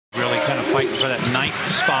fighting for that 9th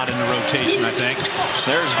spot in the rotation, I think.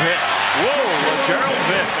 There's Vick. Whoa, LaGerald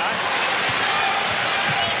Vick.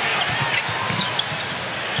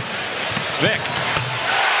 Vick.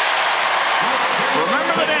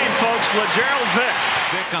 Remember the name, folks, LaGerald Vick.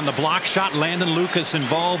 Vick on the block shot. Landon Lucas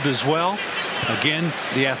involved as well. Again,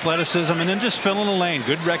 the athleticism and then just filling the lane.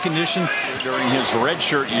 Good recognition. During his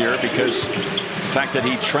redshirt year because the fact that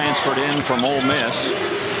he transferred in from Ole Miss.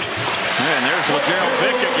 And there's LaGerald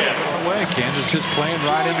Vick again. Away. Kansas just playing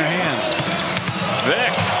right in their hands.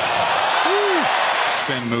 Vick.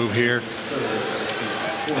 Spin move here.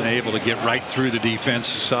 And able to get right through the defense.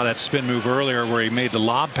 Saw that spin move earlier where he made the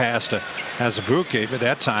lob pass to Azubuike, but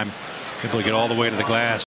that time able to get all the way to the glass.